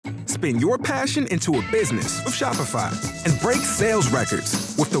spin your passion into a business with Shopify and break sales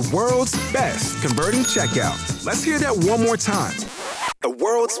records with the world's best converting checkout. Let's hear that one more time. The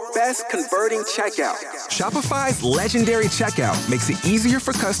world's best converting checkout. Shopify's legendary checkout makes it easier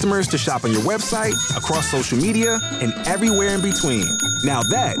for customers to shop on your website, across social media, and everywhere in between. Now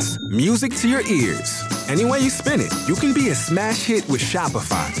that's music to your ears. Any way you spin it, you can be a smash hit with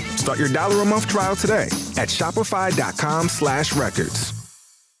Shopify. Start your $1 a month trial today at shopify.com/records.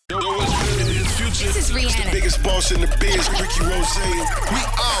 This is Rihanna. The biggest boss in the biz, Ricky Rose. We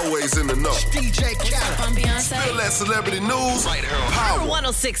always in the know. DJ Khaled. I'm Beyonce. Spill that celebrity news. Right here on Power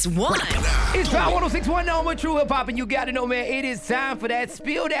 106.1. It's Power 106.1 on with True Hip Hop, and you gotta know, man, it is time for that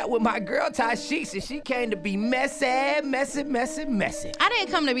Spill That with my girl Tashiks, and she came to be messy. I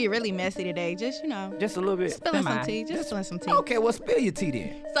didn't come to be really messy today, just, Just a little bit. Spilling some tea. Just spilling some tea. Okay, well, spill your tea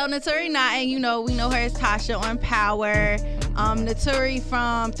then. So Naturi Naughton, we know her as Tasha on Power. Naturi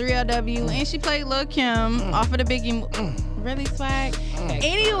from 3LW, and she played Lil' Kim off of the Biggie. Really, Swag?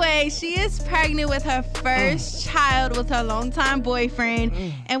 Anyway, she is pregnant with her first child with her longtime boyfriend.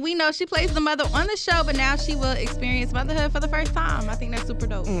 And we know she plays the mother on the show, but now she will experience motherhood for the first time. I think that's super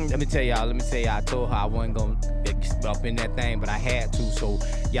dope. Let me tell y'all, I told her I wasn't going to up in that thing, but I had to. So,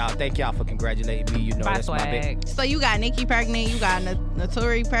 y'all, thank y'all for congratulating me. That's Swag. my big. So you got Nicki pregnant, you got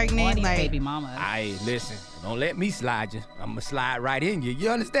Naturi pregnant. All these baby mamas. Listen. Don't let me slide you. I'm going to slide right in you. You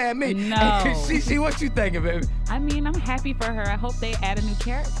understand me? No. See what you thinking, baby? I mean, I'm happy for her. I hope they add a new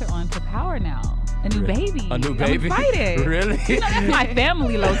character onto Power now. A new baby. A new baby? I'm excited. Really? That's my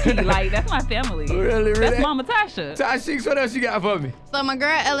family, low-key. That's my family. Really? That's Mama Tasha. Tashiks, what else you got for me? So my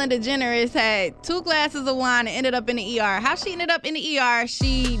girl Ellen DeGeneres had 2 glasses of wine and ended up in the ER. How she ended up in the ER,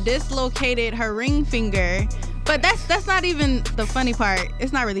 she dislocated her ring finger. But that's not even the funny part.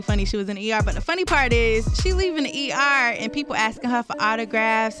 It's not really funny she was in the ER, but the funny part is she leaving the ER and people asking her for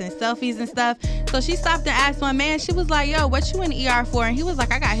autographs and selfies and stuff. So she stopped and asked one man, she was like, yo, what you in the ER for? And he was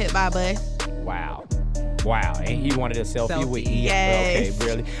like, I got hit by a bus. Wow. And he wanted a selfie with ER. Yes. Okay,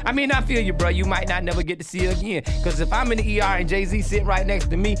 really? I mean, I feel you, bro. You might not never get to see her again. Because if I'm in the ER and Jay-Z sitting right next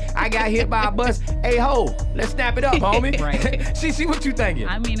to me, I got hit by a bus. Hey, ho, let's snap it up, homie. Right. See what you thinking?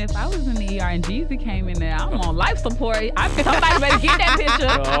 I mean, if I was in the ER and Jeezy came in there, I'm on life support. Somebody better get that picture.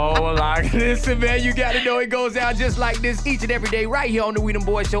 Oh, like, listen, man, you got to know it goes out just like this each and every day right here on the We Them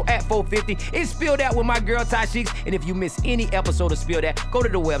Boys Show at 4:50. It's Spill That with my girl, Tashiks. And if you miss any episode of Spill That, go to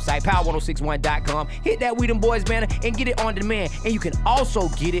the website, power1061.com. Hit that We Them Boys banner and get it on demand. And you can also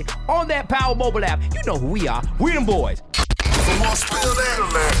get it on that Power mobile app. You know who we are. We Them Boys. For more Spill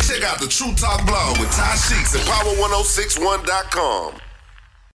That, check out the True Talk blog with Tashiks at power1061.com.